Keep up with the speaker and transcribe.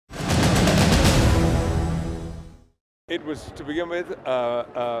It was, to begin with,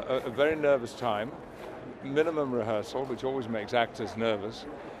 a very nervous time. Minimum rehearsal, which always makes actors nervous.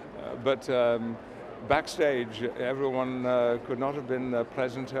 But backstage, everyone could not have been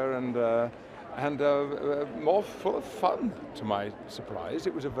pleasanter and more full of fun, to my surprise.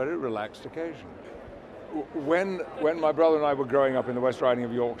 It was a very relaxed occasion. When my brother and I were growing up in the West Riding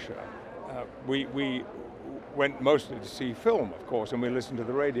of Yorkshire, we went mostly to see film, of course, and we listened to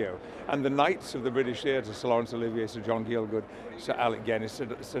the radio. And the knights of the British theatre, Sir Laurence Olivier, Sir John Gielgud, Sir Alec Guinness,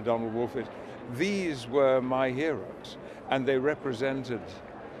 Sir Donald Wolfe, these were my heroes. And they represented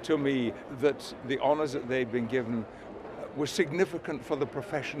to me that the honours that they'd been given were significant for the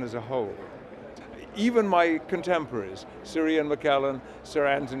profession as a whole. Even my contemporaries, Sir Ian McKellen, Sir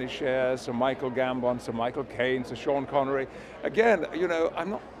Anthony Sher, Sir Michael Gambon, Sir Michael Caine, Sir Sean Connery, again, you know,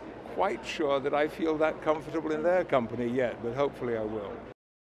 I'm not quite sure that I feel that comfortable in their company yet, but hopefully I will.